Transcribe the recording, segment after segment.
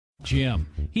Jim.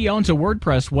 He owns a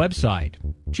WordPress website.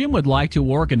 Jim would like to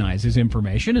organize his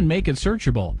information and make it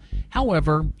searchable.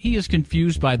 However, he is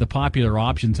confused by the popular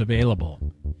options available.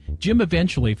 Jim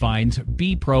eventually finds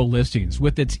B-Pro Listings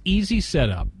with its easy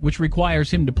setup, which requires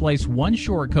him to place one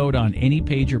shortcode on any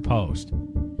page or post.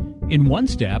 In one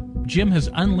step, Jim has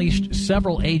unleashed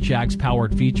several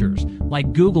Ajax-powered features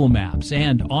like Google Maps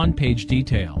and on-page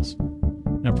details.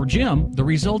 Now for Jim, the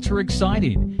results are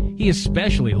exciting. He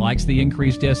especially likes the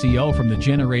increased SEO from the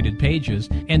generated pages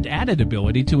and added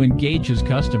ability to engage his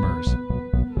customers.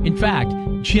 In fact,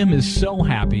 Jim is so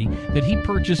happy that he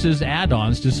purchases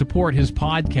add-ons to support his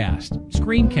podcast,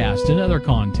 screencast, and other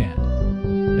content.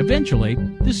 Eventually,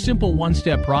 this simple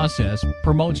one-step process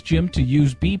promotes Jim to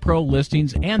use B-Pro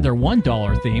Listings and their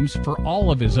 $1 themes for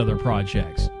all of his other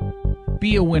projects.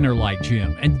 Be a winner like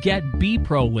Jim and get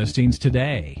B-Pro Listings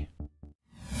today.